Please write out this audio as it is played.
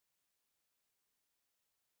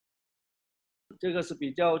这个是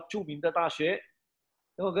比较著名的大学，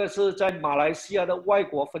那个是在马来西亚的外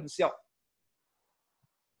国分校。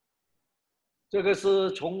这个是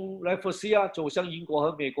从莱佛士亚走向英国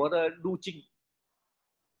和美国的路径。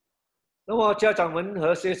那么家长们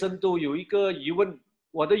和学生都有一个疑问：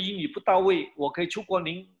我的英语不到位，我可以出国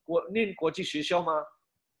念国际学校吗？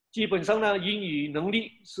基本上呢，英语能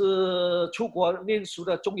力是出国念书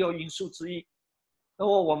的重要因素之一。那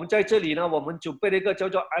么我们在这里呢，我们准备了一个叫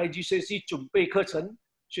做 IGCSE 准备课程，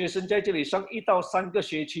学生在这里上1到3个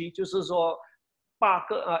学期，就是说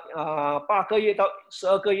8个月到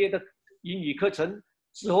12个月的英语课程，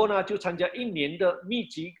之后呢就参加1年的密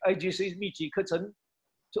集 IGCSE 密集课程，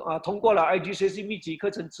通过了 IGCSE 密集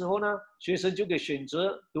课程之后呢，学生就可以选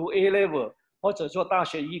择读 A Level 或者做大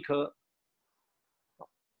学预科。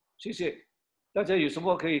谢谢，大家有什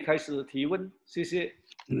么可以开始提问？谢谢。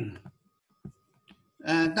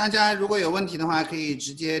大家如果有问题的话，可以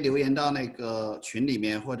直接留言到那个群里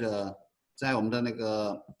面，或者在我们的那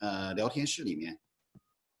个聊天室里面。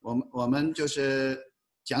我们就是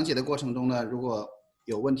讲解的过程中呢，如果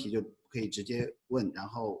有问题就可以直接问，然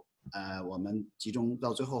后我们集中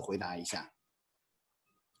到最后回答一下。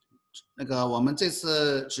那个我们这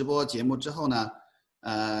次直播节目之后呢，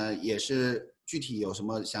也是具体有什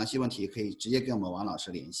么详细问题，可以直接跟我们王老师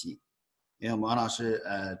联系，因为我们王老师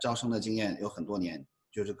招生的经验有很多年，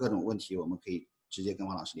就是各种问题我们可以直接跟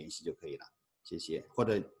王老师联系就可以了。谢谢，或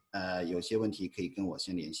者有些问题可以跟我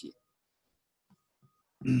先联系。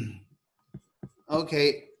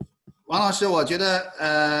OK， 王老师，我觉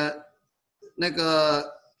得那个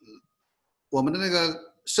我们的那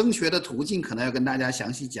个升学的途径可能要跟大家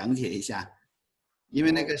详细讲解一下，因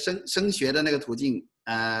为那个升学的那个途径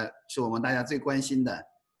是我们大家最关心的，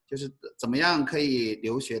就是怎么样可以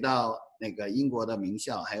留学到那个英国的名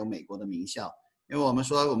校，还有美国的名校。因为我们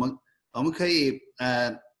说我们可以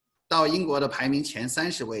到英国的排名前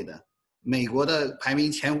30位的，美国的排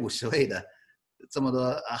名前50位的。这么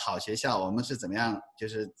多好学校，我们是怎么样？就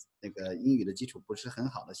是那个英语的基础不是很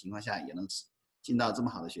好的情况下，也能进到这么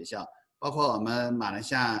好的学校。包括我们马来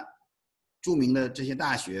西亚著名的这些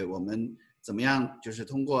大学，我们怎么样？就是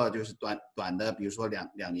通过就是短的，比如说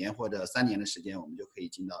两年或者3年的时间，我们就可以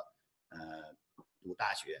进到读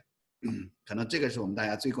大学。可能这个是我们大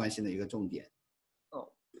家最关心的一个重点。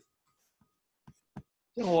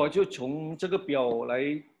那我就从这个表来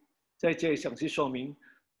在这里详细说明。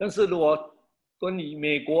但是如果关于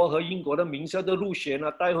美国和英国的名校的入学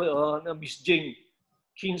呢，待会那 Miss Jane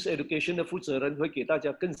King's Education 的负责人会给大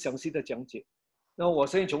家更详细的讲解。那我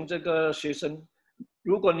先从这个学生，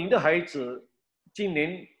如果您的孩子今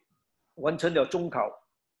年完成了中考，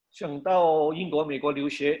想到英国、美国留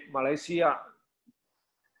学，马来西亚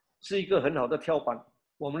是一个很好的跳板。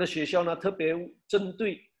我们的学校呢，特别针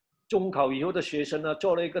对中考以后的学生呢，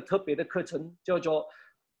做了一个特别的课程，叫做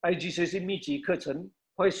IGCSE 密集课程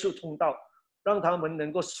快速通道，让他们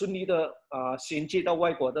能够顺利的衔接到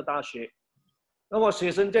外国的大学。那么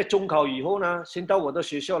学生在中考以后呢，先到我的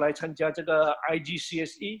学校来参加这个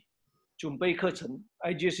IGCSE 准备课程。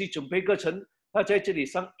IGCSE 准备课程，他在这里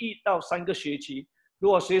上1到3个学期。如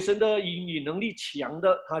果学生的英语能力强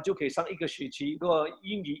的，他就可以上1个学期；如果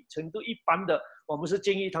英语程度一般的，我们是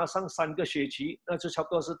建议他上3个学期，那就差不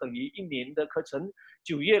多是等于1年的课程。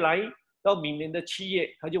9月来到明年的7月，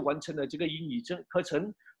他就完成了这个英语课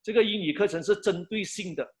程。这个英语课程是针对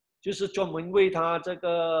性的，就是专门为他这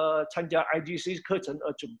个参加 IGCSE 课程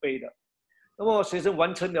而准备的。那么学生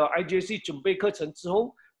完成了 IGCSE 准备课程之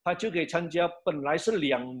后，他就可以参加本来是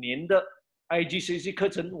2年的 IGCSE 课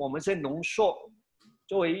程，我们现在浓缩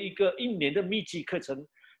作为一个1年的密集课程。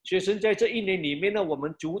学生在这1年里面呢，我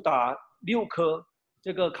们主打6科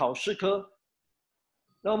这个考试科。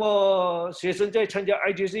那么学生在参加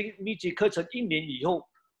IGCSE 密集课程1年以后，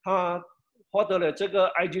他获得了这个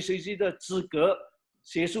IGCSE 的资格，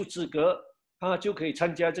学术资格，他就可以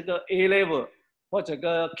参加这个 A Level 或者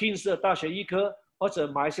个 King's 的大学预科，或者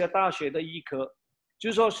马来西亚大学的预科。就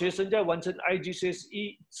是说，学生在完成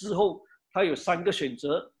IGCSE 之后，他有3个选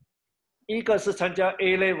择，一个是参加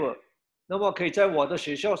A Level， 那么可以在我的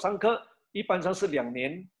学校上课，一般上是2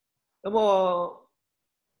年。那么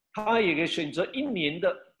他也可以选择1年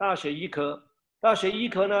的大学预科。大学预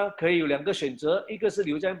科呢，可以有2个选择，一个是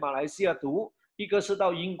留在马来西亚读，一个是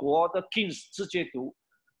到英国的 King's 直接读。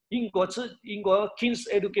英国 King's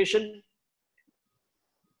Education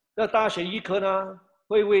的大学预科呢，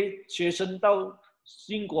会为学生到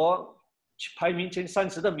英国排名前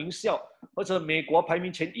30的名校，或者美国排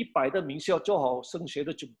名前100的名校做好升学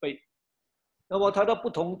的准备。那么它的不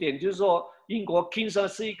同点就是说，英国 King's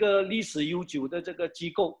是一个历史悠久的这个机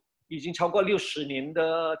构，已经超过60年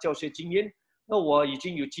的教学经验。那我已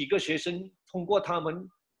经有几个学生通过他们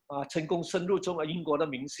成功深入英国的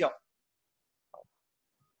名校。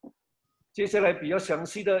接下来比较详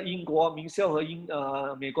细的英国名校和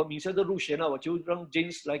美国名校的入学呢，我就让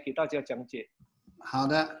James 来给大家讲解。好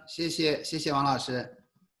的，谢谢王老师。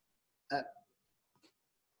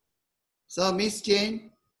So Miss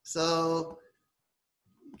Jane, so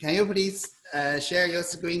can you please share your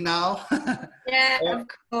screen now? Yeah, of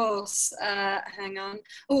course. Hang on.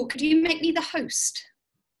 Oh, could you make me the host?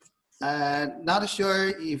 Not sure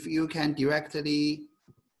if you can directly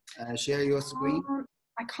share your screen.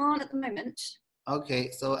 I can't at the moment.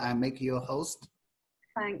 Okay, so I make you a host.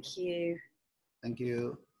 Thank you. Thank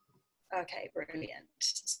you. Okay, brilliant.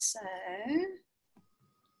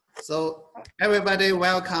 So everybody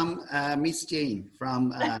welcome Miss Jane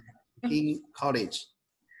from King College.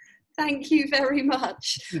 Thank you very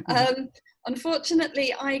much.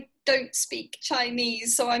 Unfortunately, I don't speak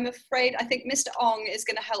Chinese, so I'm afraid I think Mr. Ong is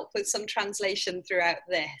going to help with some translation throughout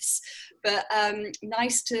this. But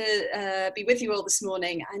nice to be with you all this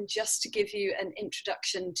morning, and just to give you an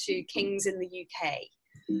introduction to Kings in the UK.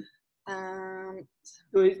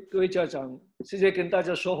 各位家长，现在跟大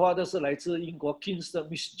家说话的是来自英国 Kings 的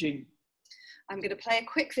Miss Jane。 I'm going to play a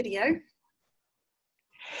quick video.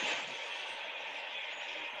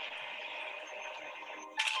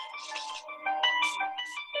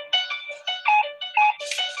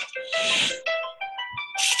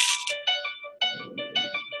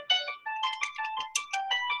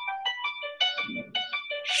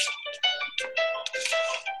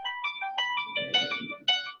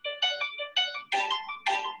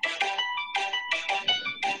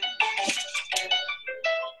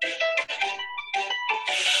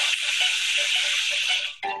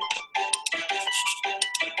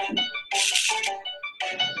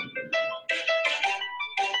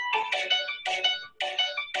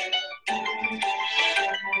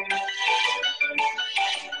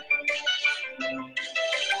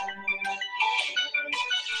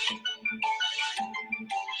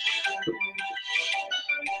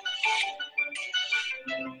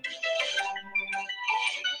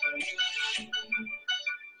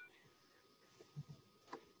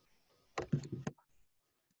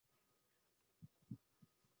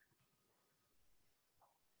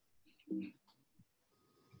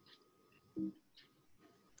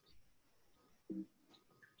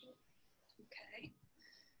 Okay,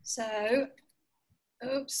 so,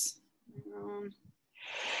 oops.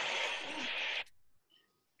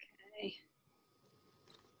 Okay.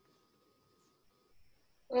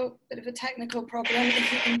 Oh, bit of a technical problem.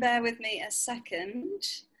 If you can bear with me a second.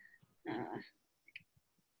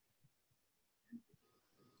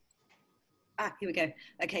 Here we go.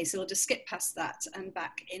 Okay, so we'll just skip past that and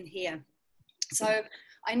back in here. So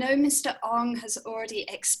I know Mr. Ong has already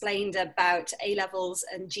explained about A-levels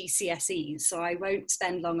and GCSEs, so I won't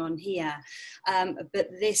spend long on here.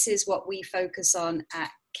 But this is what we focus on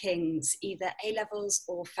at King's, either A-levels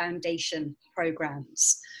or foundation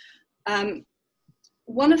programs.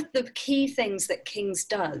 One of the key things that King's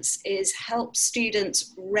does is help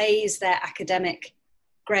students raise their academic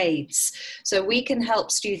grades. So we can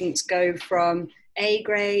help students go from A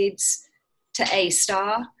grades to A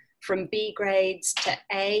star, from B grades to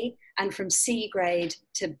A, and from C grade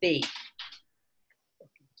to B.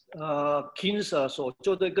 Kings 所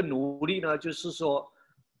做的一个努力呢，就是说，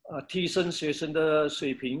提升学生的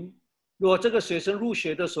水平。如果这个学生入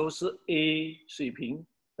学的时候是 A 水平，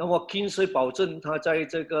那么 Kings 会保证他在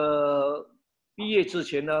这个毕业之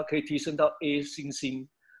前呢，可以提升到 A 星星。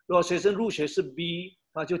如果学生入学是 B，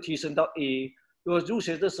 他就提升到 A； 如果入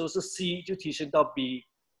学的时候是 C， 就提升到 B。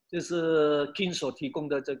这是 Kings 所提供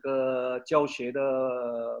的这个教学的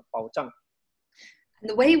保障。And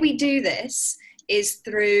the way we do this is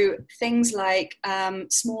through things like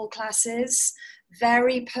small classes,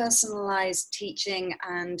 very personalized teaching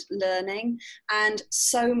and learning, and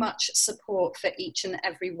so much support for each and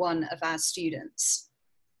every one of our students.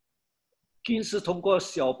 Kings 通过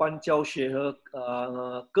小班教学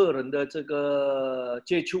和个人的这个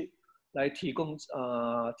接触来提供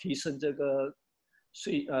提升这个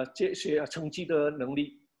成绩的能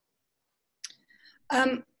力。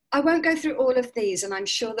I won't go through all of these, and I'm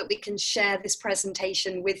sure that we can share this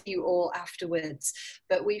presentation with you all afterwards,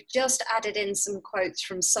 but we've just added in some quotes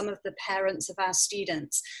from some of the parents of our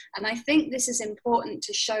students. And I think this is important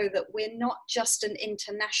to show that we're not just an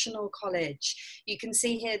international college. You can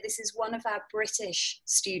see here, this is one of our British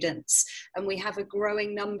students, and we have a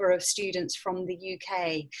growing number of students from the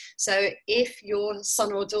UK. So if your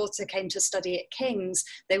son or daughter came to study at King's,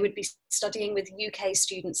 they would be studying with UK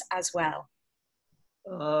students as well.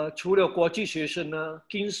 除了国际学生呢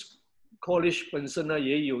 ，Kings college 本身呢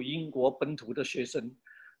也有英国本土的学生，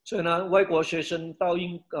所以呢，外国学生到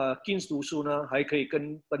King's 读书呢，还可以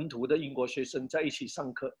跟本土的英国学生在一起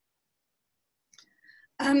上课。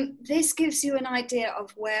This gives you an idea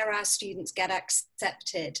of where our students get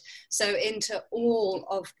accepted, so into all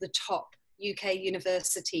of the top UK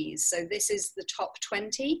universities. So this is the top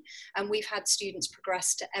 20, and we've had students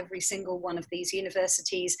progress to every single one of these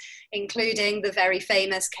universities, including the very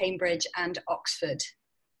famous Cambridge and Oxford.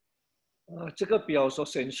 这个表所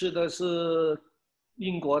显示的是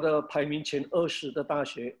英国的排名前20的大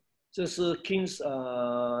学，这是 King's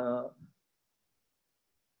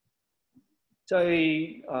在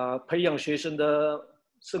培养学生的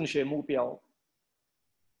升学目标。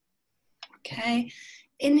Okay,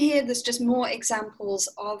 in here there's just more examples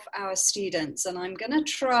of our students, and I'm going to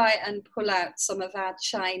try and pull out some of our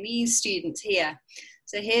Chinese students here.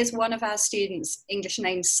 So here's one of our students, English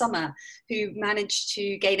name Summer, who managed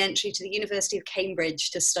to gain entry to the University of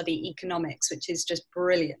Cambridge to study economics, which is just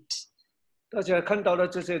brilliant. 大家看到的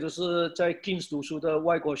这些都是在 King's 读书的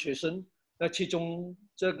外国学生，那其中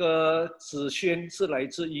这个子轩是来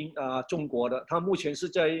自中国的，他目前是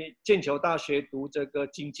在剑桥大学读这个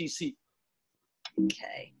经济系。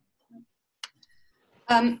Okay.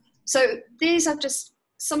 So these are just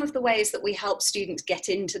some of the ways that we help students get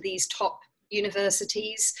into these top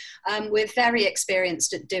universities. We're very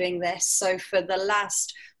experienced at doing this. So for the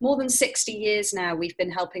last more than 60 years now, we've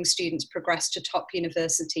been helping students progress to top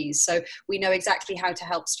universities. So we know exactly how to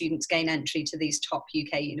help students gain entry to these top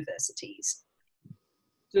UK universities.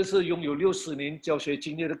 这是拥有60年教学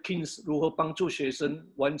经验的 King's 如何帮助学生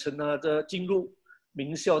完成他的进入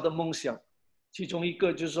名校的梦想。其中一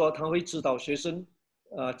个就是说，他会指导学生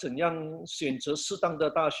怎样选择适当的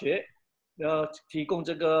大学，提供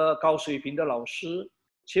这个高水平的老师，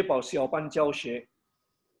确保小班教学。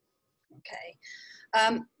Okay.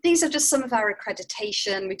 These are just some of our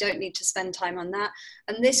accreditation. We don't need to spend time on that.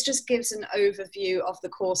 And this just gives an overview of the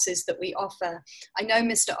courses that we offer. I know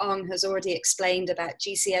Mr. Ong has already explained about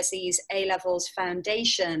GCSE's A-Levels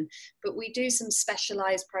Foundation, but we do some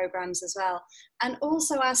specialised programmes as well. And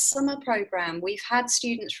also our summer programme. We've had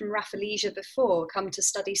students from Rafflesia before come to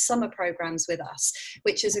study summer programmes with us,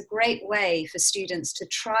 which is a great way for students to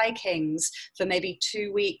try King's for maybe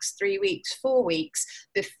 2 weeks, 3 weeks, 4 weeks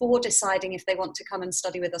before deciding if they want to come and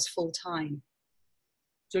study with us full time.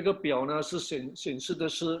 这个表呢是显示的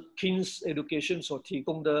是 King's Education 所提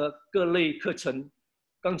供的各类课程。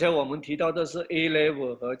刚才我们提到的是 A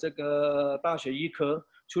Level 和这个大学预科。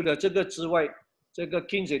除了这个之外，这个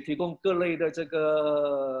King's 也提供各类的这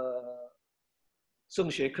个升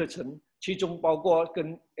学课程，其中包括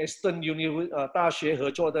跟 Aston University 大学合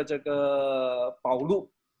作的这个保录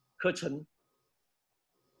课程。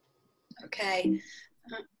Okay.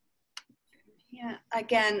 Yeah,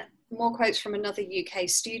 again, more quotes from another UK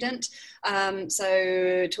student.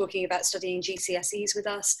 So talking about studying GCSEs with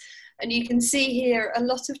us. And you can see here a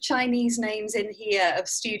lot of Chinese names in here of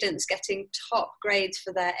students getting top grades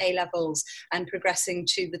for their A-levels and progressing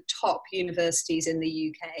to the top universities in the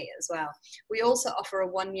UK as well. We also offer a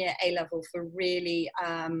 1-year A-level for really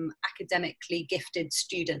academically gifted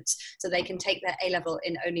students, so they can take their A-level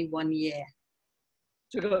in only 1 year.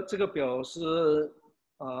 这个表是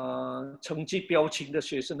成绩标清的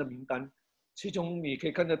学生的名单，其中你可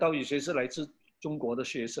以看得到有些是来自中国的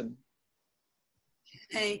学生。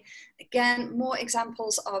Okay. Again, more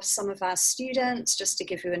examples of some of our students, just to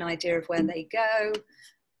give you an idea of where they go.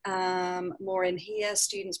 More in here,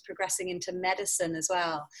 students progressing into medicine as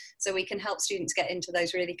well. So we can help students get into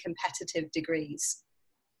those really competitive degrees.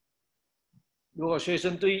 如果学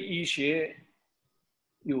生对医学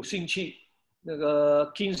有兴趣，那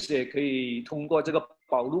个 King's 也可以通过这个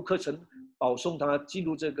保录课程保送他进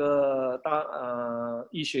入这个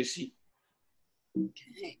医学系。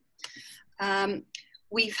Okay.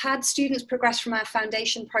 We've had students progress from our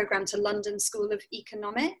foundation program to London School of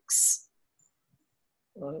Economics.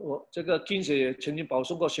 我这个 King's 也曾经保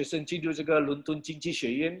送过学生进入这个伦敦经济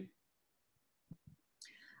学院。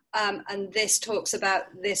And this talks about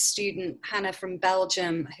this student, Hannah from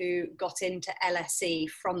Belgium, who got into LSE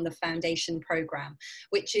from the foundation program,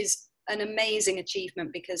 which is an amazing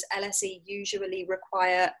achievement because LSE usually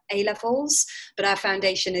require A-levels, but our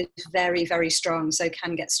foundation is very, very strong, so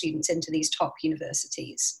can get students into these top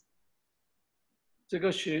universities. 这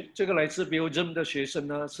个来自 Belgium 的学生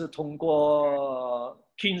呢，是通过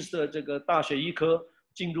King's 的这个大学预科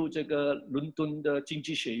进入这个伦敦的经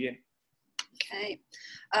济学院。Okay.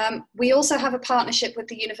 We also have a partnership with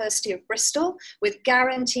the University of Bristol with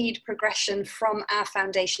guaranteed progression from our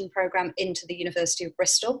foundation program into the University of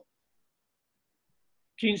Bristol.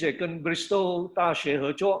 King's 也跟 Bristol 大学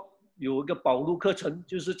合作，有一个保录课程，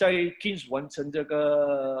就是在 Kings 完成这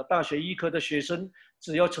个大学预科的学生，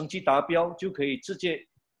只要成绩达标，就可以直接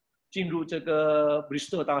进入这个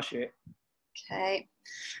Bristol 大学。Okay,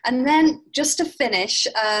 and then just to finish,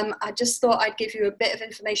 I just thought I'd give you a bit of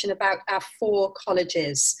information about our 4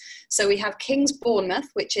 colleges. So we have King's Bournemouth,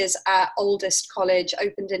 which is our oldest college,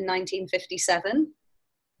 opened in 1957.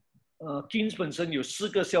 Kings 本身有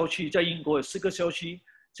4个校区，在英国有4个校区。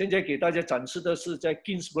现在给大家展示的是在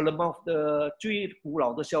Kings Bournemouth 的最古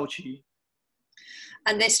老的校区。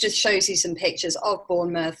And this just shows you some pictures of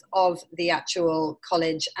Bournemouth, of the actual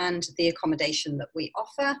college and the accommodation that we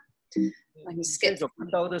offer. I can skip. 看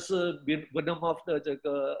到的是 Bournemouth 的这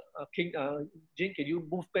个Jane, can you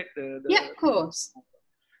move back the? Yeah, of course.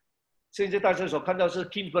 现在大家所看到是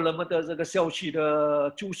Kings Bournemouth 的这个校区的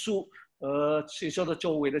住宿学校的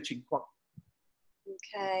周围的情况。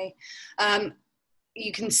Okay.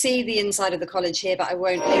 You can see the inside of the college here, but I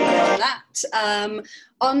won't linger on that.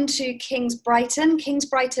 On to King's Brighton. King's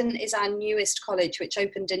Brighton is our newest college, which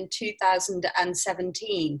opened in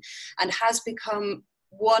 2017 and has become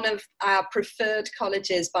one of our preferred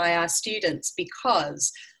colleges by our students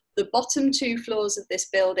because the bottom 2 floors of this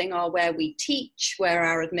building are where we teach, where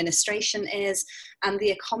our administration is, and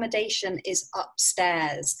the accommodation is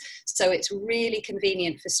upstairs. So it's really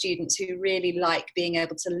convenient for students who really like being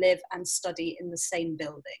able to live and study in the same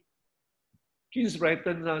building. Kings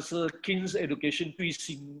Brighton 呢是 Kings Education 最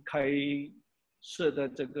新开设的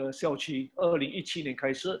这个校区，2017年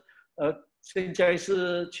开设，现在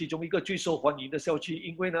是其中一个最受欢迎的校区，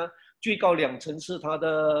因为呢最高2层是它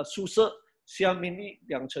的宿舍。下面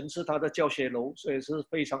2层是它的教学楼，所以是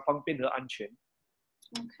非常方便和安全。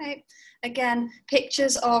Okay, again,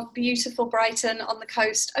 pictures of beautiful Brighton on the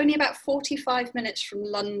coast, only about 45 minutes from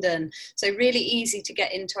London, so really easy to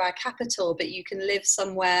get into our capital, but you can live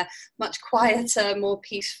somewhere much quieter, more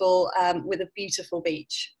peaceful, with a beautiful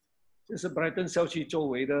beach. 这是 Brighton 校区周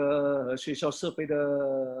围的学校设备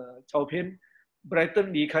的照片。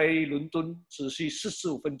Brighton 离开伦敦只需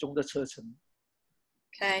45分钟的车程。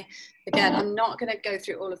Okay, again, I'm not going to go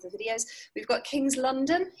through all of the videos. We've got King's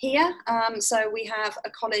London here. So we have a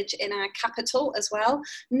college in our capital as well,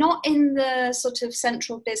 not in the sort of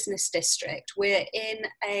central business district. We're in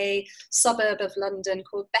a suburb of London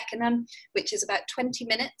called Beckenham, which is about 20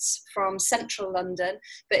 minutes from central London,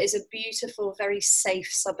 but is a beautiful, very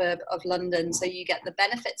safe suburb of London. So you get the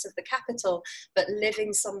benefits of the capital, but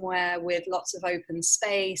living somewhere with lots of open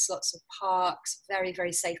space, lots of parks, very,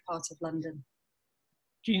 very safe part of London.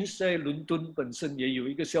 Kings 在伦敦本身也有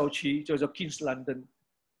一个校区，叫做 Kings London。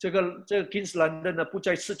这个 Kings London 呢不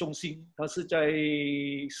在市中心，它是在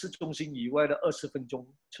市中心以外的20分钟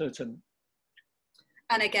车程。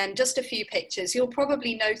And again, just a few pictures. You'll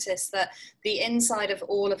probably notice that the inside of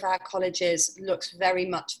all of our colleges looks very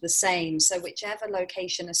much the same. So whichever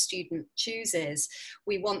location a student chooses,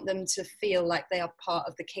 we want them to feel like they are part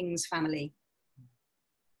of the King's family.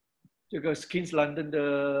 这个是 Kings London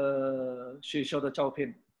的学校的照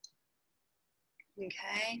片。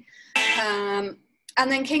Okay.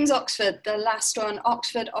 And then King's Oxford, the last one.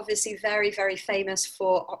 Oxford, obviously very, very famous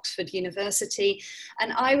for Oxford University.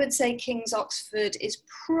 And I would say King's Oxford is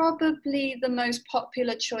probably the most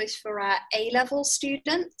popular choice for our A-level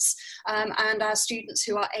students and our students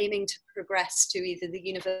who are aiming to progress to either the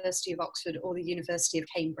University of Oxford or the University of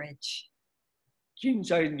Cambridge. Kings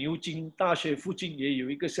在牛津大学附近也有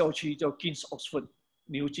一个校区叫 Kings Oxford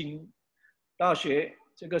牛津大学。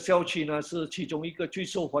这个校区呢是其中一个最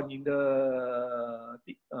受欢迎的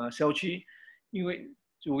校区，因为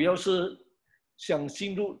主要是想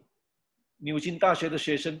进入牛津大学的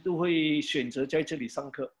学生都会选择在这里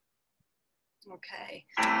上课。Okay,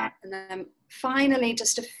 and then finally,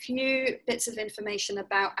 just a few bits of information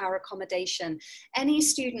about our accommodation. Any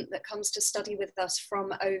student that comes to study with us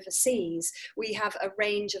from overseas, we have a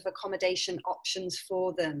range of accommodation options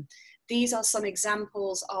for them. These are some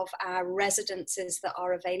examples of our residences that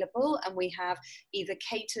are available, and we have either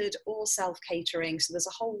catered or self-catering. So there's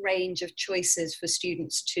a whole range of choices for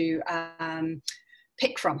students to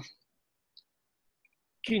pick from.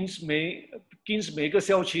 Kings 每个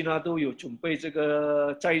校区呢都有准备这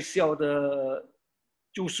个在校的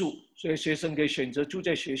住宿，所以学生可以选择住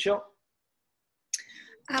在学校。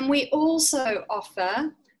And we also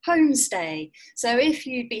offer homestay. So if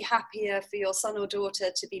you'd be happier for your son or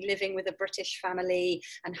daughter to be living with a British family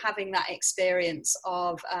and having that experience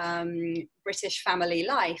of British family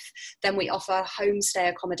life, then we offer homestay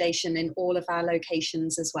accommodation in all of our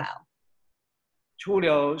locations as well. 除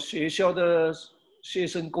了学校的学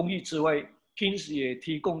生公寓之外， Kings 也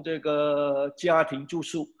提供这个家庭住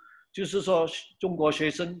宿，就是说中国学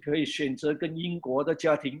生可以选择跟英国的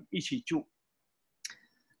家庭一起住。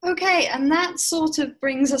Okay, and that sort of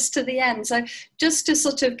brings us to the end. So just to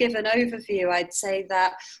sort of give an overview, I'd say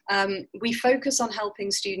that we focus on helping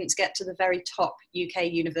students get to the very top UK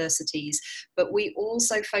universities, but we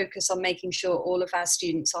also focus on making sure all of our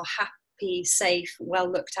students are happy, safe, well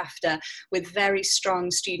looked after, with very strong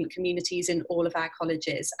student communities in all of our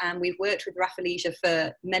colleges. And we've worked with Rafflesia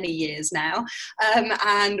for many years now,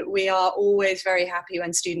 and we are always very happy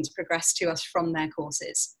when students progress to us from their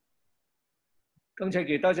courses. 刚才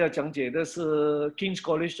给大家讲解的是 King's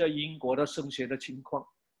College 在英国的升学的情况。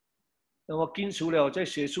那么 King 除了在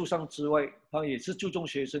学术上之外，他也是注重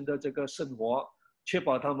学生的这个生活，确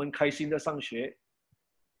保他们开心的上学。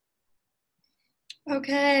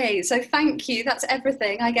Okay, so thank you. That's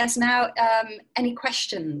everything. I guess now, any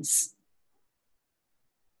questions?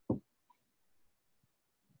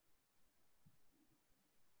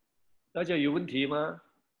 大家有问题吗？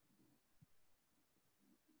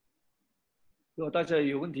如果大家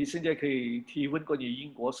有问题，现在可以提问关于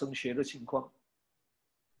英国升学的情况。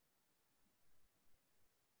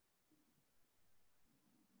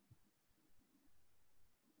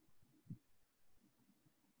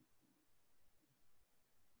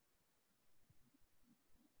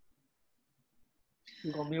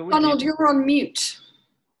如果没有问题 Donald, you're on mute.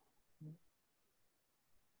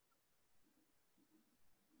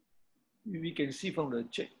 We can see from the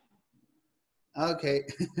chat. Okay.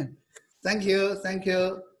 Thank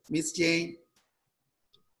you, Miss Jane.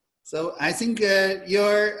 So I think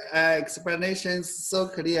your explanation is so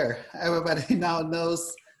clear. Everybody now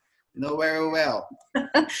knows, very well.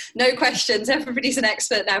 No questions. Everybody's an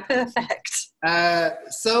expert now. Perfect.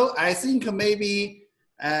 So I think maybe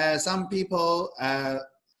some people are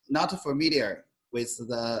not familiar with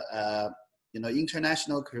the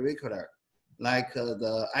international curricula, like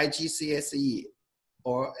the IGCSE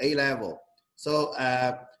or A level. So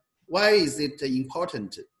why is it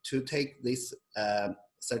important to take this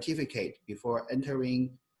certificate before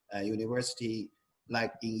entering a university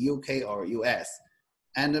like in UK or US?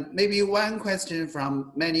 And maybe one question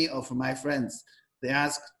from many of my friends, they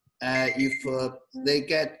ask if they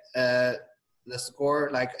get the score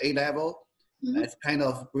like A level, it's kind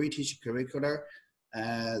of British curricular,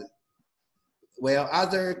 while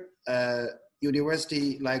other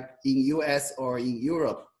university like in US or in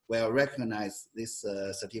Europe will recognize this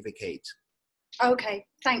certificate. Okay,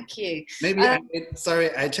 thank you. Maybe, sorry,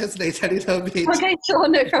 I translate a little bit. Okay, sure,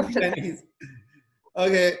 no problem.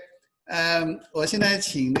 Okay, 我现在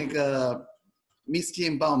请那个 Miss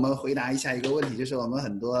Jane 帮我们回答一下一个问题，就是我们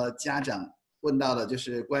很多家长问到的，就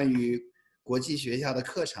是关于国际学校的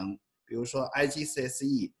课程，比如说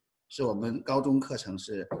IGCSE 是我们高中课程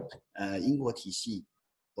是英国体系，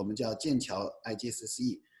我们叫剑桥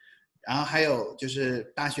IGCSE。然后还有就是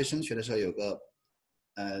大学升学的时候有个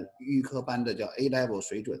预科班的叫 A level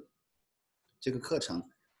水准这个课程，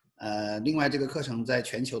另外这个课程在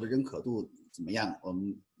全球的认可度怎么样？我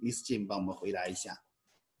们 Miss Jim 帮我们回答一下。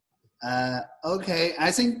Okay,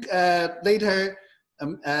 I think later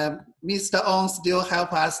Mr. Ong still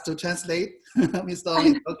help us to translate. Mr.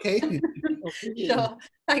 Ong, okay? Sure.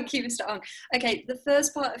 Thank you, Mr. Ong. Okay, the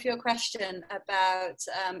first part of your question about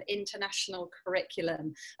international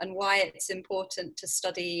curriculum and why it's important to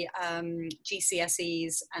study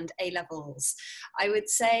GCSEs and A-levels. I would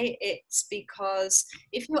say it's because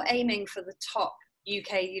if you're aiming for the top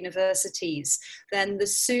UK universities, then the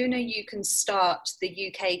sooner you can start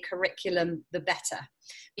the UK curriculum, the better.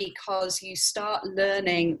 Because you start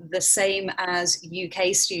learning the same as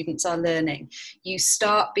UK students are learning. You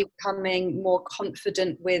start becoming more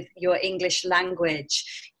confident with your English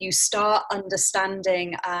language. You start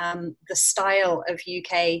understanding the style of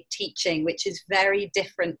UK teaching, which is very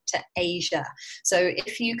different to Asia. So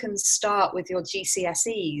if you can start with your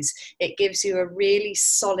GCSEs, it gives you a really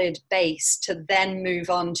solid base to then move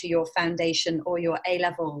on to your foundation or your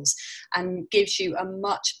A-levels, and gives you a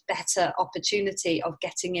much better opportunity of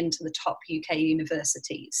getting into the top UK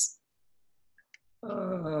universities.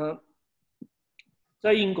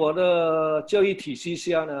 在英国的教育体系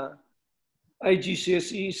下呢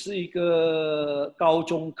 ，IGCSE 是一个高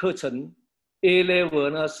中课程 ，A level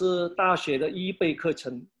呢是大学的1倍课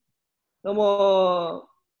程。那么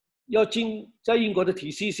在英国的体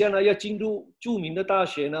系下呢，要进入著名的大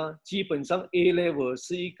学呢，基本上 A level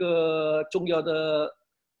是一个重要的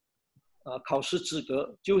考试资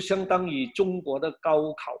格，就相当于中国的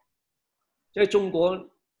高考。在中国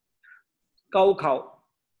高考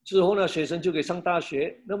之后呢，学生就可以上大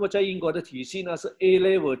学。那么在英国的体系呢，是 A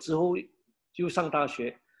level 之后就上大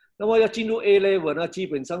学。那么要进入 A level 呢，基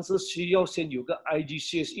本上是需要先有个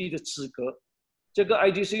IGCSE 的资格。这个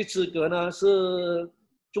IGCSE 资格呢是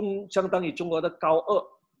相当于中国的高2。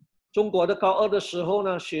中国的高2的时候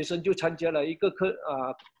呢，学生就参加了一个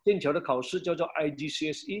剑桥的考试，叫做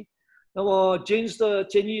IGCSE。那么 James 的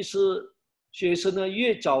建议是，学生呢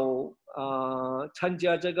越早参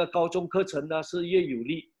加这个高中课程呢是越有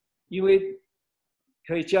利，因为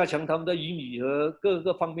可以加强他们的英语和各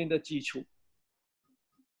个方面的基础。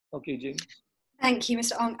Okay, James. Thank you,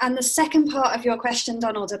 Mr. Ong. And the second part of your question,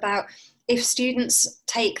 Donald, about if students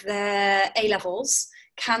take their A-levels,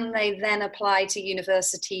 can they then apply to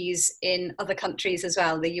universities in other countries as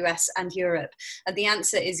well, the US and Europe? And the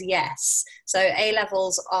answer is yes. So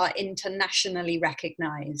A-levels are internationally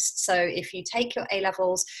recognized. So if you take your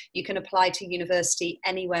A-levels, you can apply to university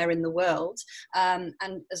anywhere in the world. And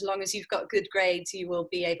as long as you've got good grades, you will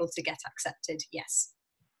be able to get accepted, yes.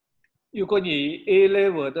 如果你 A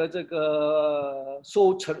level 的这个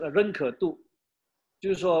认可度，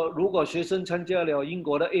就是说，如果学生参加了英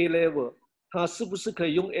国的 A level， 他是不是可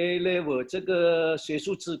以用 A level 这个学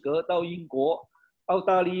术资格到英国、澳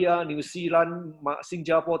大利亚、纽西兰、新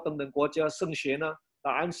加坡等等国家升学呢？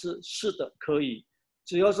答案是是的，可以。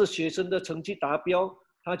只要是学生的成绩达标，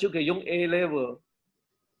他就可以用 A level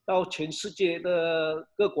到全世界的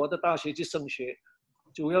各国的大学去升学。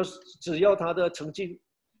只要他的成绩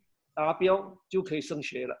达标就可以升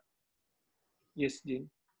学了。Yes, Jin.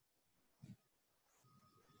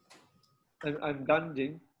 I'm done,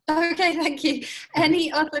 Jin. Okay, thank you.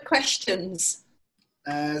 Any other questions?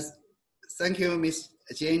 Thank you, Miss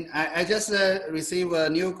Jane. I just received a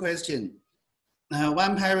new question.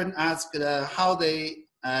 One parent asked how they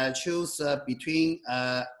choose between,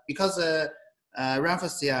 because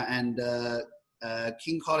Rafflesia and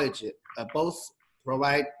King College both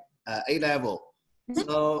provide A-level.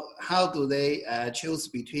 So how do they choose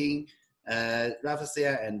between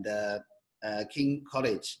Rafflesia and King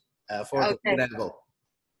College for the A-level?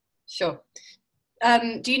 Sure.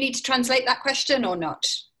 Do you need to translate that question or not?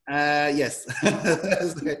 Yes.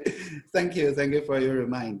 Thank you for your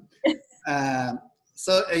remind.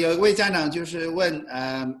 So 有一位家长就是问，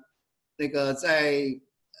那个在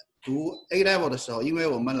读 A level 的时候，因为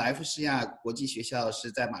我们莱佛士亚国际学校是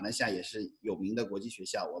在马来西亚也是有名的国际学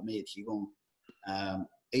校，我们也提供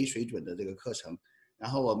A 水准的这个课程。然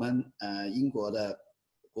后我们英国的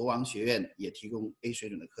国王学院也提供 A 水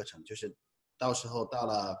准的课程，就是到时候到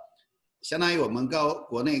了相当于我们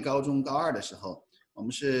国内高中高2的时候，我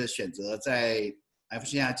们是选择在莱佛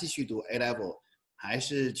士亚继续读 A level， 还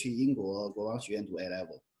是去英国国王学院读 A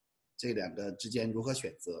level， 这两个之间如何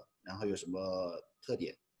选择，然后有什么特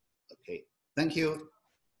点 ？Okay, thank you.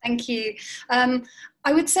 Thank you.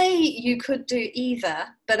 I would say you could do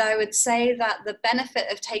either, but I would say that the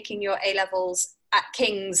benefit of taking your A-levels at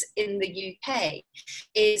King's in the UK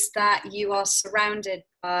is that you are surrounded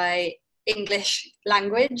by English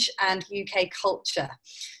language and UK culture.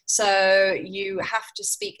 So you have to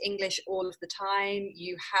speak English all of the time.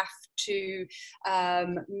 You have to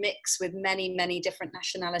mix with many different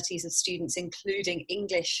nationalities of students, including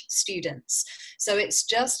English students. So it's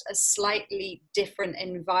just a slightly different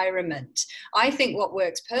environment. I think what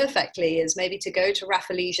works perfectly is maybe to go to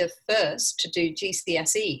Rafflesia first to do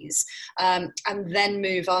GCSEs and then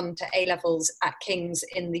move on to A-levels at King's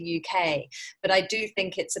in the UK. But I do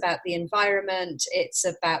think it's about the environment. It's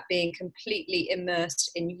about being completely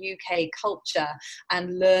immersed in UK culture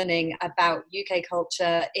and learning about UK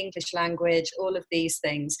culture, English language, all of these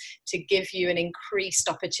things to give you an increased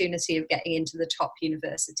opportunity of getting into the top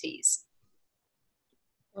universities.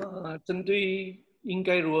 针对应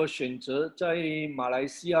该如何选择在马来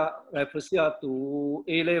西亚莱佛士亚读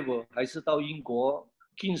A level 还是到英国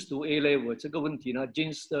King's 读 A level 这个问题呢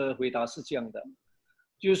 ，James 的回答是这样的，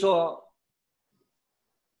就是说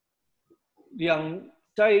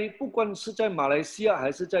不管是在马来西亚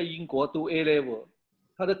还是在英国读 A level，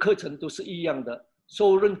 它的课程都是一样的，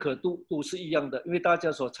受认可度都是一样的，因为大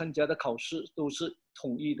家所参加的考试都是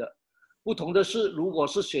统一的。不同的是，如果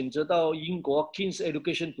是选择到英国 King's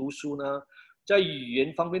Education 读书呢，在语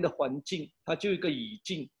言方面的环境，它就有一个语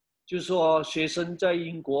境，就是说学生在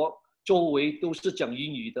英国周围都是讲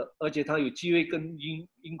英语的，而且他有机会跟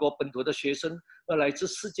英国本土的学生和来自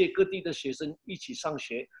世界各地的学生一起上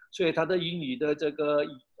学，所以他的英语的这个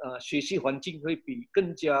学习环境会比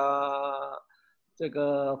更加这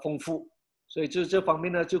个丰富，所以这方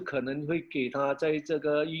面呢，就可能会给他在这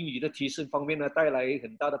个英语的提升方面呢带来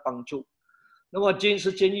很大的帮助。那么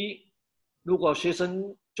James建议，如果学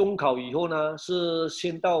生中考以后呢，是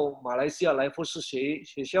先到马来西亚莱佛士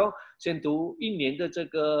学校先读1年的这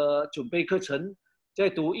个准备课程，再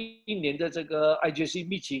读1年的这个 IGC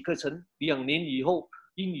密集课程，2年以后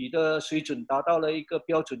英语的水准达到了一个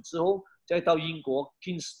标准之后，再到英国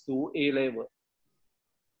King's 读 A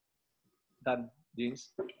level。Done.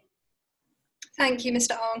 Thank you,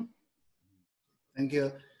 Mr. Ong. Thank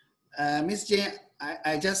you. Miss Jane,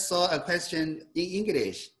 I just saw a question in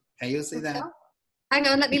English. Can you see that? Hang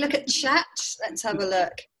on, let me look at chat. Let's have a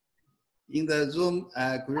look. In the Zoom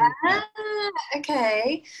group.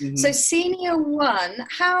 Okay. So senior 1,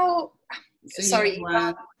 how, sorry.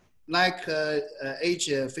 One, like age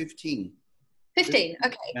 15. 15,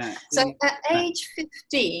 okay. So at age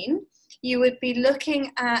 15, you would be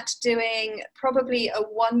looking at doing probably a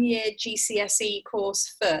 1-year GCSE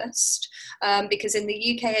course first, because in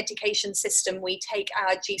the UK education system, we take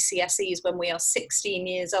our GCSEs when we are 16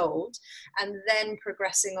 years old, and then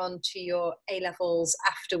progressing on to your A-levels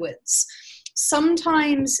afterwards.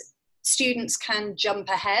 Sometimes students can jump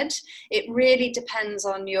ahead. It really depends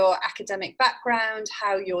on your academic background,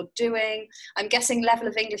 how you're doing. I'm guessing level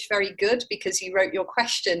of English very good because you wrote your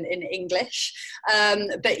question in English.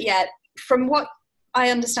 But yeah, from what I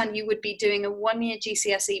understand, you would be doing a 1-year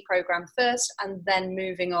GCSE program first and then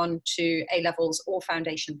moving on to A-levels or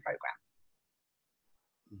foundation program.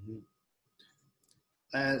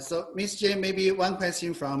 So Ms. Jane, maybe one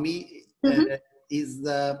question from me. Is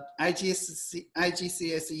the IGCSE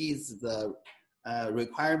is the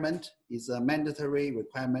requirement, is a mandatory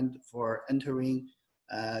requirement for entering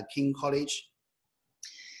King College?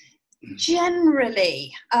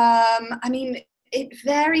 Generally, I mean, it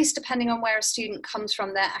varies depending on where a student comes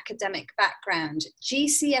from, their academic background.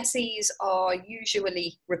 GCSEs are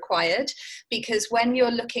usually required because when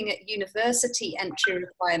you're looking at university entry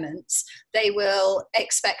requirements, they will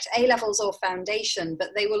expect A-levels or foundation, but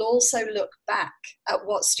they will also look back at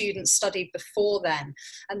what students studied before then.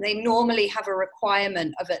 And they normally have a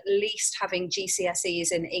requirement of at least having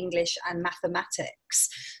GCSEs in English and mathematics.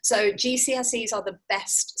 So GCSEs are the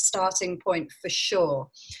best starting point for sure.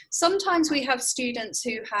 Sometimes we have students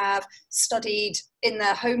who have studied in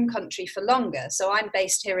their home country for longer. So I'm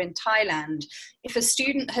based here in Thailand. If a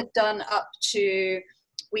student had done up to,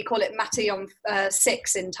 we call it Matayom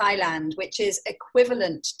 6 in Thailand, which is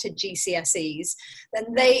equivalent to GCSEs,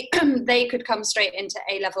 then they could come straight into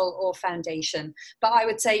A-level or foundation. But I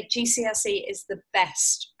would say GCSE is the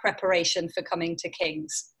best preparation for coming to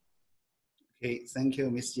King's. Okay, thank you,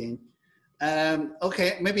 Ms. Jane.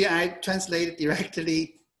 Okay, maybe I translate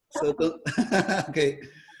directly. So okay.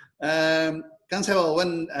 刚才我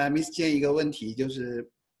问Miss Jane 一个问题，就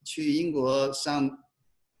是去英国上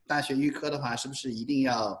大学预科的话，是不是一定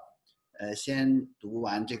要先读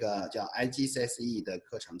完这个叫 IGCSE 的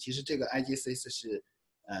课程？其实这个 IGCSE 是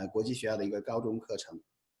国际学校的一个高中课程。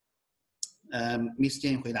Miss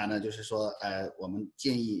Jane 回答呢，就是说我们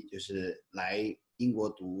建议就是来英国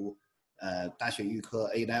读大学预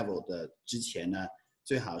科 A level 的之前呢，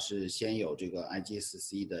最好是先有这个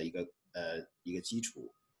IGCSE 的一个基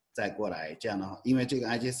础，再过来。这样的话，因为这个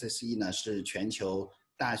IGCSE 呢是全球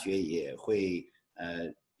大学也会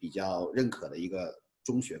比较认可的一个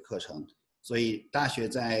中学课程，所以大学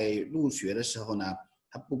在入学的时候呢，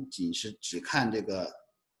它不仅是只看这个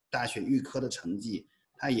大学预科的成绩，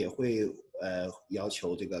它也会要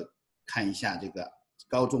求这个看一下这个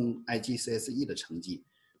高中 IGCSE 的成绩。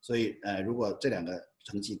所以如果这两个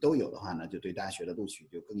成绩都有的话呢，就对大学的录取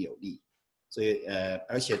就更有利。所以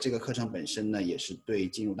而且这个课程本身呢，也是对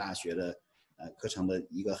进入大学的课程的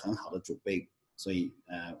一个很好的准备。所以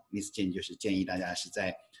Miss Jane 就是建议大家是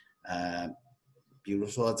在比如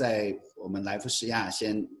说在我们莱佛士亚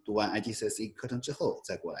先读完 IGCSE 课程之后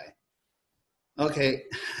再过来。Okay.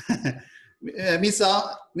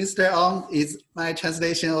 Mr. Ong, is my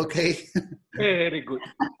translation okay? Very good.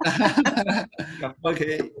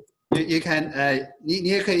 Okay, you can 你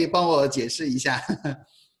也可以帮我解释一下。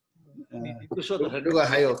如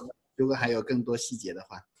果还有更多细节的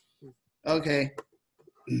话。OK，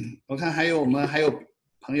 我看我们还有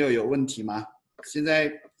朋友有问题吗？现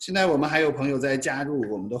在我们还有朋友在加入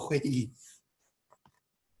我们的会议。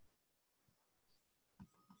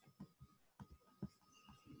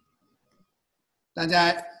大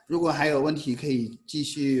家如果还有问题可以继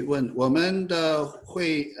续问。我们的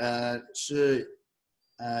会是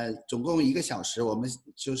总共1个小时，我们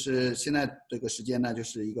就是现在这个时间呢就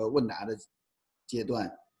是一个问答的阶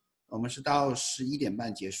段，我们是到11点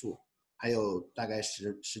半结束，还有大概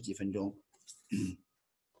十几分钟。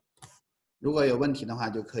如果有问题的话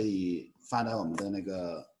就可以发到我们的那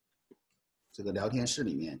个这个聊天室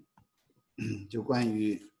里面，就关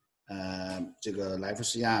于这个莱佛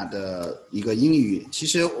士亚的一个英语。其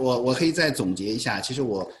实我可以再总结一下，其实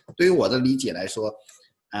对于我的理解来说，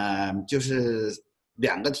就是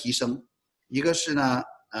2个提升，一个是呢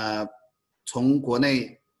从国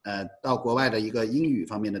内到国外的一个英语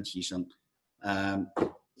方面的提升，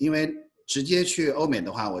因为直接去欧美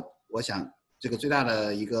的话，我想这个最大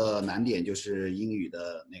的一个难点就是英语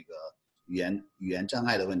的那个语言障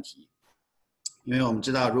碍的问题，因为我们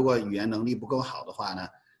知道如果语言能力不够好的话呢，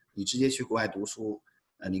你直接去国外读书，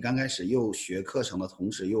你刚开始又学课程的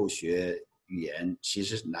同时又学语言，其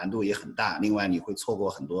实难度也很大。另外，你会错过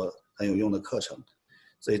很多很有用的课程，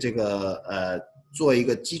所以这个做一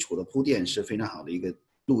个基础的铺垫是非常好的一个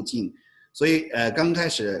路径。所以刚开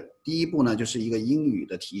始第一步呢，就是一个英语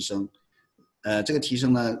的提升。这个提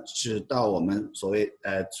升呢是到我们所谓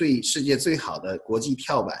世界最好的国际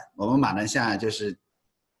跳板，我们马来西亚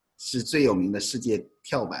是最有名的世界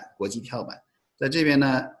跳板，国际跳板。在这边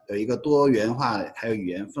呢，有一个多元化的还有语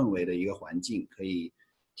言氛围的一个环境，可以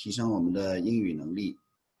提升我们的英语能力。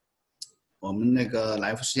我们那个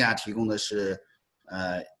莱佛士亚提供的是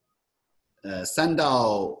3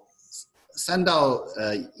到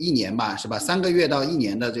1年吧，是吧？3个月到1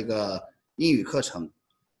年的这个英语课程，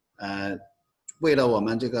为了我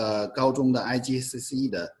们这个高中的 IGCSE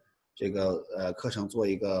的这个课程做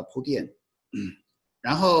一个铺垫。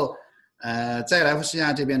然后在莱佛士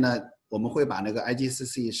亚这边呢，我们会把那个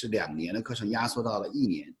IGCSE 是2年的课程压缩到了1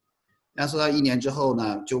年，压缩到1年之后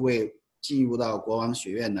呢，就为进入到国王学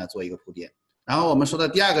院呢做一个铺垫。然后我们说的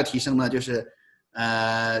第2个提升呢，就是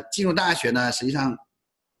进入大学呢，实际上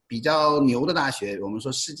比较牛的大学，我们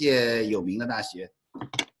说世界有名的大学。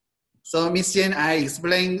So Miss Jane, I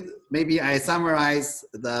explain, maybe I summarize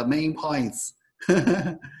the main points.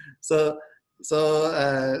 So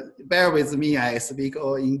bear with me, I speak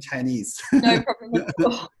all in Chinese. No problem at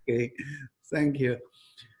all. Okay, thank you.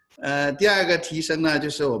 第2个提升呢，就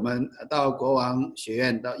是我们到国王学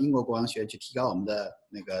院，到英国国王学院去提高我们的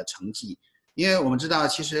那个成绩。因为我们知道，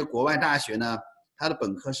其实国外大学呢，它的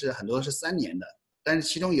本科是很多是3年的，但是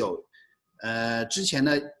其中有之前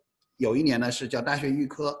呢有1年呢是叫大学预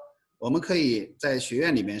科，我们可以在学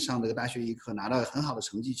院里面上这个大学预科，拿到很好的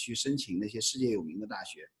成绩去申请那些世界有名的大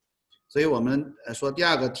学。所以我们说第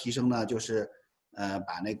2个提升呢，就是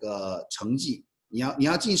把那个成绩，你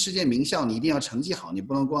要进世界名校，你一定要成绩好，你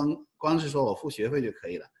不能光是说我付学费就可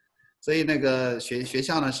以了。所以那个学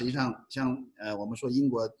校呢，实际上像我们说英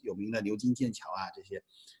国有名的牛津、剑桥啊这些，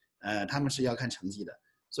他们是要看成绩的。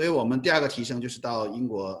所以我们第2个提升就是到英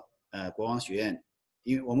国国王学院，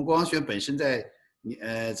因为我们国王学院本身在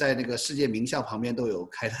那个世界名校旁边都有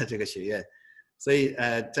开的这个学院，所以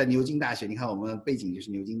在牛津大学，你看我们背景就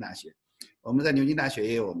是牛津大学，我们在牛津大学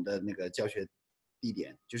也有我们的那个教学地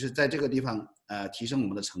点，就是在这个地方提升我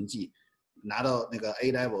们的成绩，拿到那个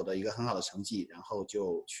A level 的一个很好的成绩，然后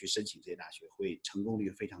就去申请这些大学，会成功率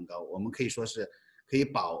非常高。我们可以说是可以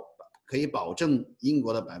保证英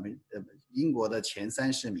国的前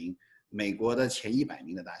30名，美国的前100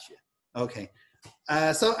名的大学。Okay,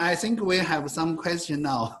 so I think we have some question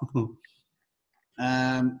now.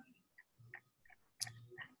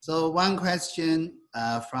 So one question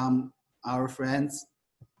from our friends.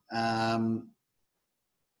 How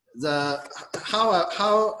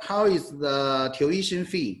is the tuition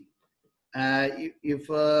fee? If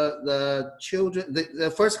the children,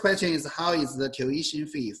 the first question is how is the tuition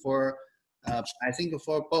fee for I think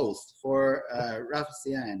for both, for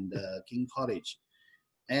Rafflesia and King College.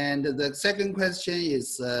 And the second question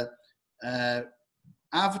is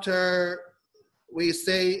after we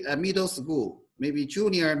say middle school, maybe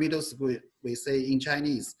junior middle school, we say in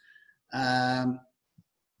Chinese.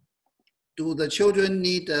 Do the children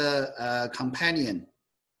need a companion?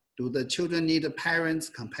 Do the children need a parent's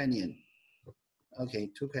companion? Okay,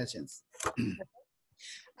 2 questions.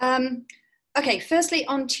 Okay, firstly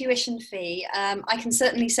on tuition fee, I can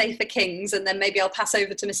certainly say for King's, and then maybe I'll pass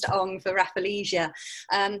over to Mr. Ong for Rafflesia.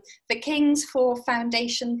 For King's, for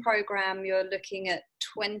foundation programme, you're looking at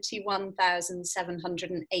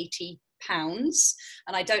 £21,780.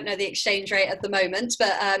 And I don't know the exchange rate at the moment, but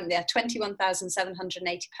yeah,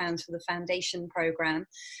 £21,780 for the foundation programme.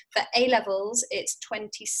 For A-levels, it's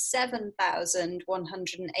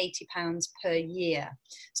 £27,180 per year.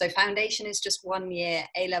 So foundation is just 1 year,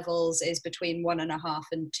 A-levels is between 1.5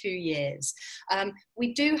 and 2 years.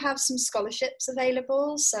 We do have some scholarships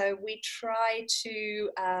available, so we try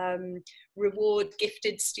to reward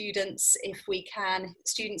gifted students if we can.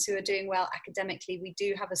 Students who are doing well academically, we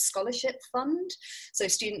do have a scholarship fund, so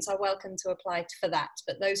students are welcome to apply for that,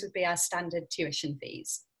 but those would be our standard tuition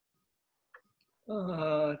fees.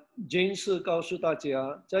 Jane 是告诉大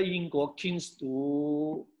家，在英国 King's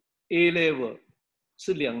读 A level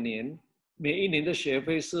是2年，每1年的学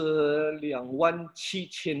费是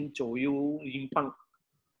27000左右英镑。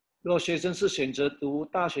如果学生是选择读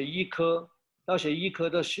大学预科，大学预科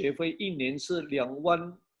的学费1年是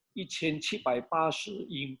21780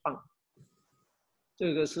英镑，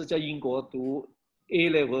这个是在英国读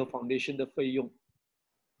A Level Foundation 的费用。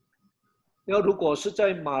然后如果是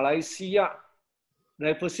在马来西亚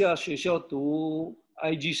莱佛士亚学校读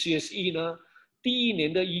IGCSE 呢，第1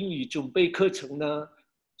年的英语准备课程呢，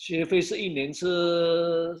学费是1年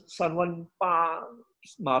是38000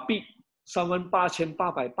马币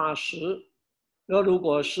，38880。然后如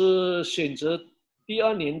果是选择第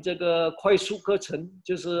2年这个快速课程，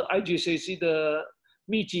就是 IGCSE 的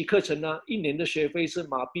密集课程呢，1年的学费是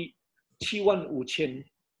马币75000。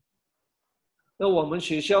那我们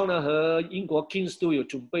学校呢和英国 King's 都有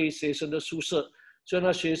准备学生的宿舍，所以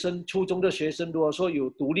呢初中的学生如果说有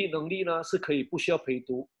独立能力呢，是可以不需要陪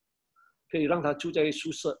读，可以让他住在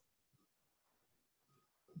宿舍。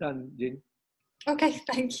Okay,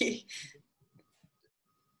 thank you.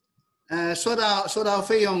 说到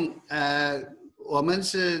费用，我们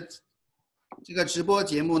是这个直播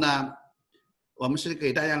节目呢，我们是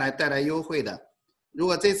给大家带来优惠的。如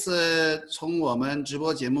果这次从我们直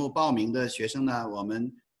播节目报名的学生呢，我们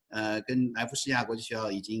跟莱佛士亚国际学校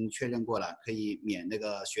已经确认过了，可以免那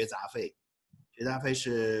个学杂费，学杂费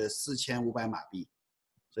是4500马币，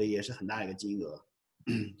所以也是很大的一个金额。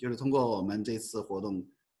就是通过我们这次活动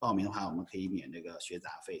报名的话，我们可以免这个学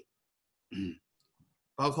杂费。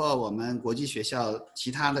包括我们国际学校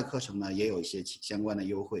其他的课程呢，也有一些相关的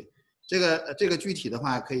优惠。这个具体的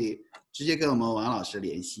话，可以直接跟我们王老师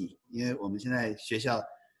联系，因为我们现在学校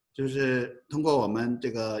就是通过我们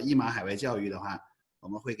这个易马海外教育的话，我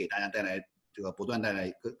们会给大家不断带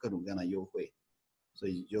来各种各样的优惠，所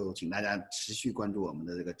以就请大家持续关注我们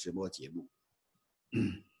的这个直播节目。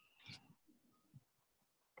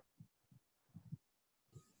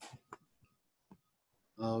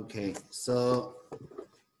Okay, so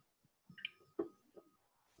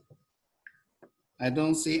I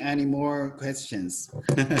don't see any more questions,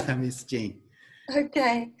 Miss Jane.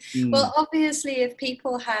 Okay. Well, obviously, if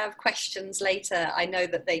people have questions later, I know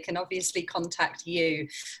that they can obviously contact you.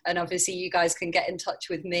 And obviously, you guys can get in touch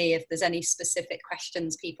with me if there's any specific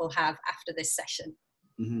questions people have after this session.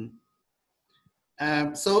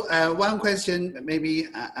 So one question maybe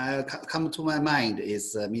come to my mind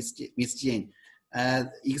is, Miss Jane,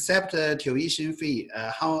 except tuition fee,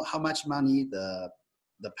 how much money the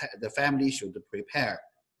family should prepare,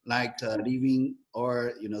 like living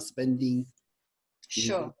or spending?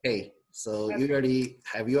 Sure. Okay. So usually,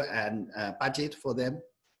 have you a budget for them?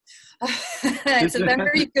 It's a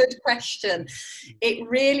very good question. It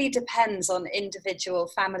really depends on individual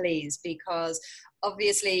families because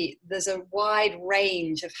obviously there's a wide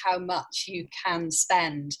range of how much you can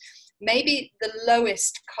spend. Maybe the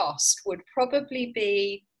lowest cost would probably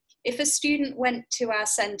be if a student went to our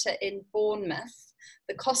centre in Bournemouth.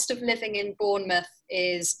 The cost of living in Bournemouth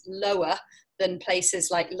is lower than places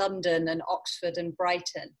like London and Oxford and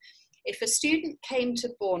Brighton. If a student came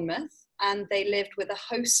to Bournemouth and they lived with a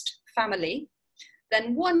host family,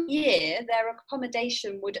 then 1 year their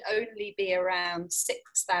accommodation would only be around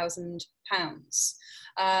 £6,000.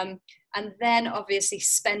 And then obviously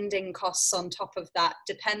spending costs on top of that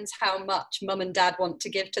depends how much mum and dad want to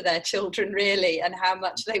give to their children really and how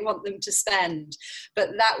much they want them to spend.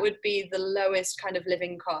 But that would be the lowest kind of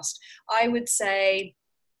living cost. I would say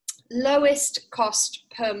lowest cost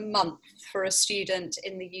per month for a student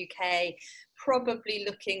in the UK, probably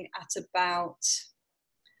looking at about,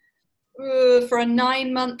 for a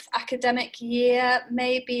 9-month academic year,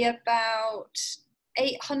 maybe about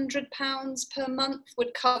 £800 per month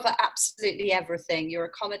would cover absolutely everything, your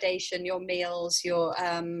accommodation, your meals, your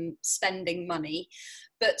spending money.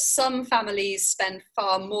 But some families spend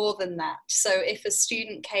far more than that. So if a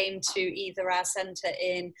student came to either our centre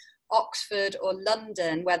in Oxford or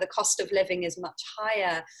London, where the cost of living is much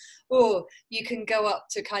higher, or you can go up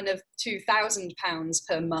to kind of £2,000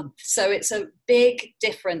 per month. So it's a big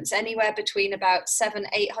difference, anywhere between about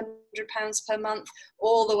 £700-800 per month,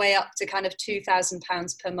 all the way up to kind of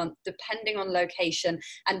 £2,000 per month, depending on location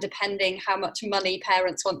and depending how much money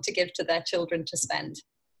parents want to give to their children to spend.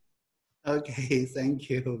 Okay, thank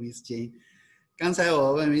you, Miss Jane. 刚才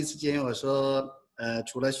我问 Miss Jane， 我说，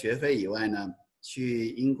除了学费以外呢，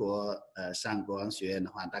去英国上国王学院的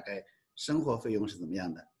话，大概生活费用是怎么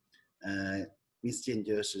样的？Miss Jane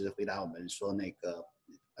就是回答我们说，那个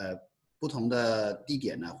不同的地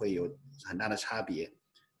点呢会有很大的差别，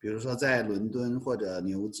比如说在伦敦或者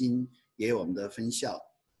牛津也有我们的分校，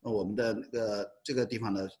那我们的这个地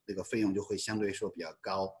方的这个费用就会相对说比较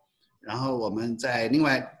高。然后我们在另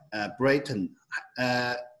外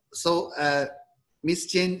Brighton，so Miss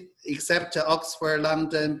Jane, except Oxford,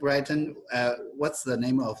 London, Brighton, what's the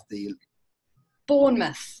name of the?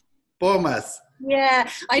 Bournemouth. Bournemouth. Yeah,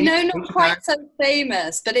 I know not Which quite part? so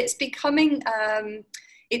famous, but it's becoming,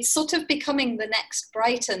 it's sort of becoming the next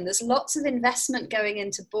Brighton. There's lots of investment going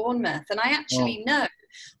into Bournemouth, and I actually know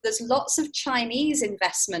there's lots of Chinese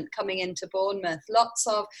investment coming into Bournemouth. Lots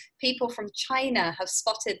of people from China have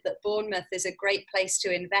spotted that Bournemouth is a great place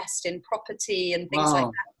to invest in property and things like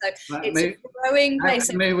that. So it's a growing place.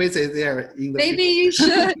 I may visit there in the Maybe you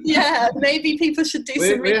should, yeah. Maybe people should do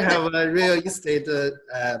some research. We have a real estate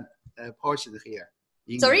portion here.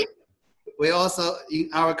 Sorry? We also, in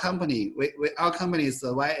our company, our company is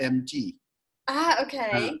YMG. Ah,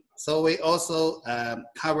 okay. So we also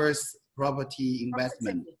covers property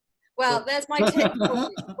investment. Well, so, there's my tip.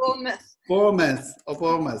 Bournemouth. Bournemouth.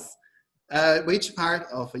 Which part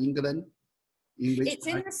of England? It's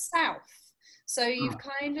in the south. So you've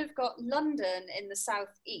kind of got London in the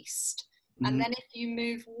southeast. And then if you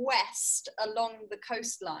move west along the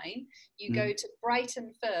coastline, you go to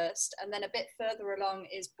Brighton first, and then a bit further along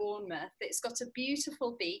is Bournemouth. It's got a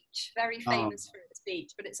beautiful beach, very famous for its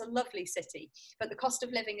beach, but it's a lovely city. But the cost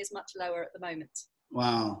of living is much lower at the moment.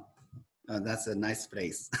 Wow, that's a nice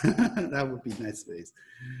place. That would be a nice place.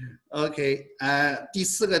 OK， 第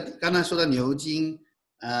4个刚才说的牛津，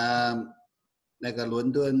那个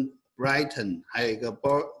伦敦 Brighton， 还有一个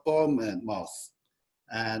Bournemouth。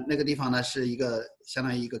那个地方呢是一个相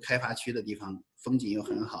当于一个开发区的地方，风景又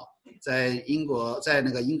很好，在英国，在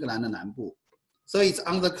那个英格兰的南部。So it's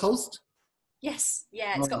on the coast. Yes,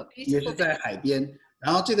 yeah, it's got a beautiful. 也是在海边。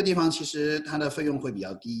然后这个地方其实它的费用会比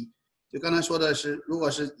较低。就刚才说的是，如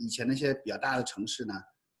果是以前那些比较大的城市呢，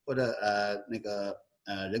或者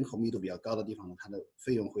人口密度比较高的地方呢，它的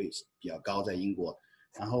费用会比较高，在英国。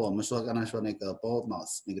然后我们刚才说那个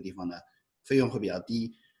Bournemouth 那个地方呢，费用会比较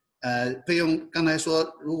低。费用刚才说，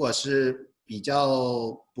如果是比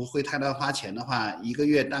较不会太大花钱的话，一个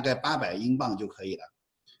月大概800英镑就可以了。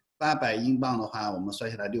800英镑的话，我们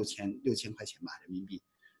算下来6000块钱吧，人民币。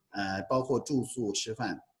包括住宿吃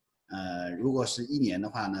饭。如果是1年的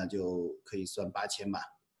话呢，就可以算8000吧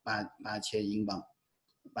，8000英镑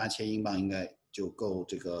，8000英镑应该就够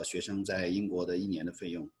这个学生在英国的1年的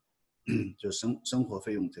费用，就生活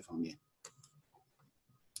费用这方面。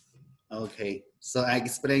Okay, so I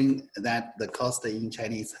explained that the cost in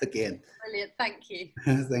Chinese again. Brilliant, thank you.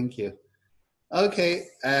 Thank you. Okay,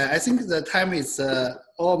 I think the time is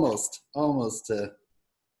almost. Now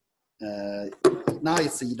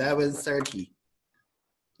it's 11:30.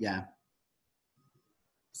 Yeah.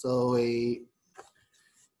 So I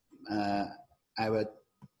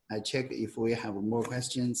check if we have more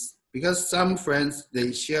questions, because some friends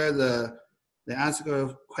they ask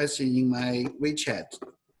a question in my WeChat.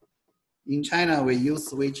 In China, we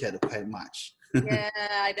use WeChat quite much. Yeah,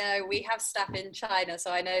 I know. We have staff in China,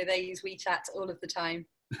 so I know they use WeChat all of the time.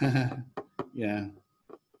 Yeah.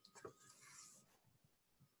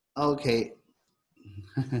 Okay.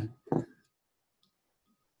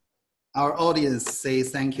 Our audience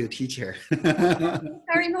says thank you, teacher.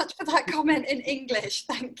 Very much for that comment in English.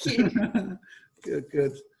 Thank you.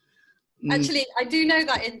 Good. Actually, I do know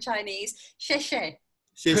that in Chinese. 谢谢.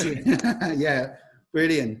 谢谢. Yeah,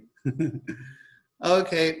 brilliant.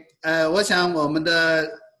 OK， 我想我们的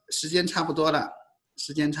时间差不多了。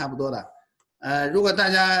如果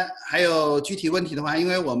大家还有具体问题的话，因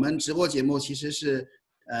为我们直播节目其实是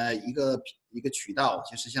一个渠道，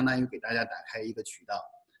就是相当于给大家打开一个渠道。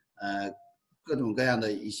各种各样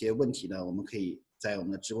的一些问题呢，我们可以在我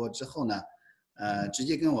们的直播之后呢，直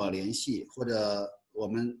接跟我联系，或者我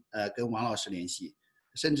们跟王老师联系，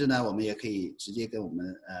甚至呢，我们也可以直接跟我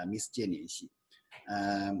们Miss Jane 联系。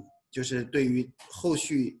就是对于后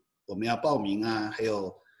续我们要报名啊，还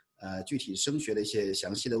有具体升学的一些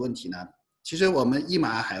详细的问题呢，其实我们易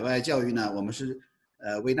马海外教育呢，我们是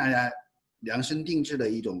为大家量身定制的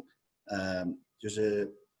一种就是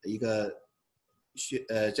一个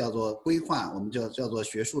叫做规划，我们叫做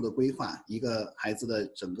学术的规划，一个孩子的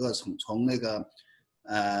整个从那个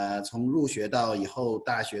从入学到以后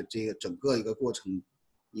大学这个整个一个过程，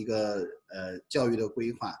一个教育的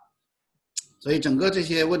规划。所以整个这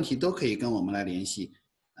些问题都可以跟我们来联系，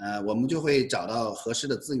我们就会找到合适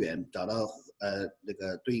的资源，找到那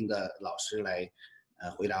个对应的老师来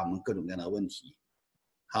回答我们各种各样的问题。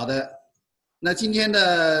好的，那今天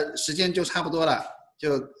的时间就差不多了，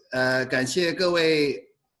就感谢各位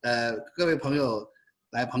朋友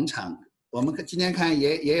来捧场。我们今天看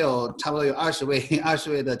也有差不多有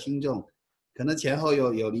20位的听众，可能前后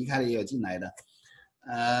有离开的，也有进来的。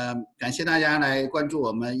感谢大家来关注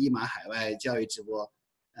我们易马海外教育直播，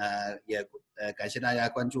也感谢大家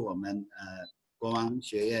关注我们国王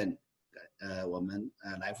学院，我们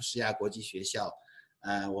莱佛士亚国际学校，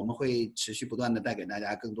我们会持续不断的带给大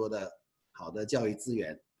家更多的好的教育资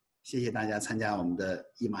源。谢谢大家参加我们的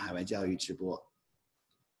易马海外教育直播。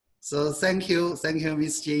So thank you,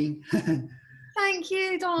 Miss Jean. Thank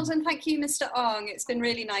you, Donald, and thank you, Mr. Ong. It's been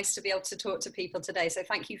really nice to be able to talk to people today. So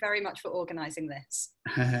thank you very much for organising this.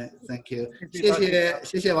 Thank you.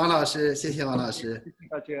 谢谢王老师，谢谢王老师，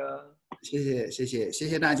谢谢大家，谢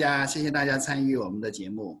谢大家，谢谢大家参与我们的节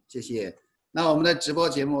目，谢谢。那我们的直播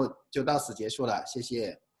节目就到此结束了，谢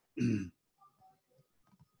谢。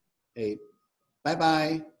拜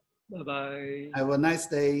拜。拜拜。Have a nice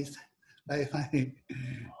day. 拜拜。